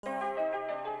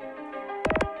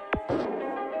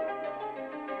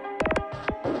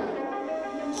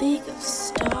League of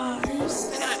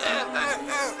Stars.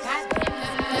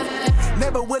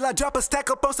 Never will I drop a stack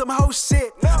up on some hoe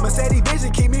shit. Mercedes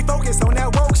vision keep me focused on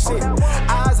that woke shit.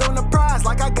 Eyes on the prize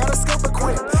like I got a scope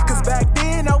equipped. Cause back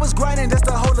then I was grinding just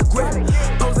to hold a grip.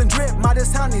 Pose and drip,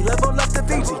 modest honey, level up to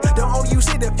Fiji. Don't owe you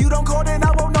shit, if you don't call then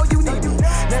I won't know you need me.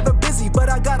 Never busy, but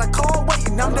I got a call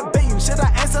waiting, I'm debating. Should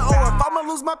I answer or if I'ma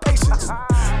lose my patience?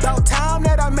 About time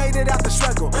that I made it out the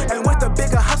struggle. And with a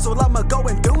bigger hustle, I'ma go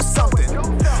and do something.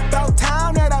 About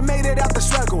time that I made it out the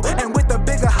struggle. And with a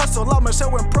bigger hustle, I'ma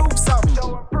show and prove something.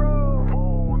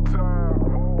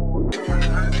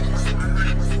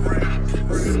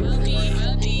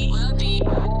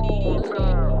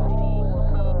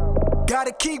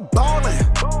 Gotta keep ballin',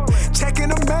 checking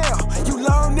the mail. You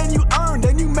learn, then you earn,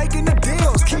 then you making the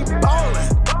deals. Keep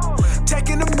ballin',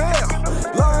 checking the mail.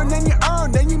 Learn, then you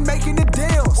earn, then you making the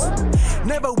deals.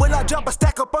 Never will I drop a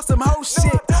stack up on some hoe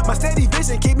shit. My steady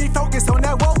vision keep me focused on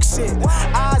that woke shit.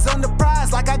 Eyes on the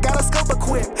prize like I got a scope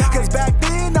equipped. Cause back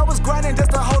then I was grinding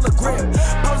just to hold a grip.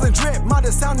 Pose and drip,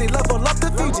 modest sounding level up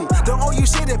to Fiji. Don't owe you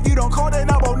shit if you don't call then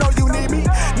I won't know you need me.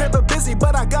 Never busy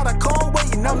but I got a call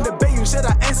waiting. I'm debating should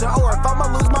I answer or if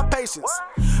I'ma lose my patience.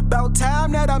 About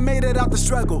time that I made it out the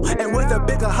struggle. And with a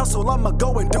bigger hustle I'ma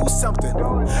go and do something.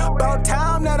 About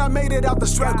time that I made it out the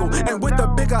struggle. And with a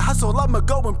bigger hustle I'ma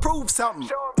go and prove something.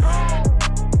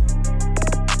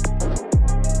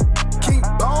 Keep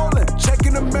ballin',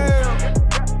 checking the mail.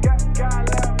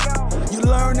 You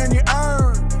learn and you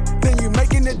earn, then you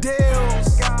making the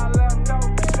deals.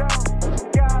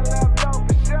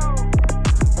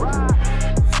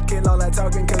 Kill all that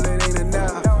talking cause it ain't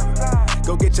enough.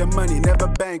 Go get your money, never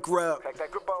bankrupt.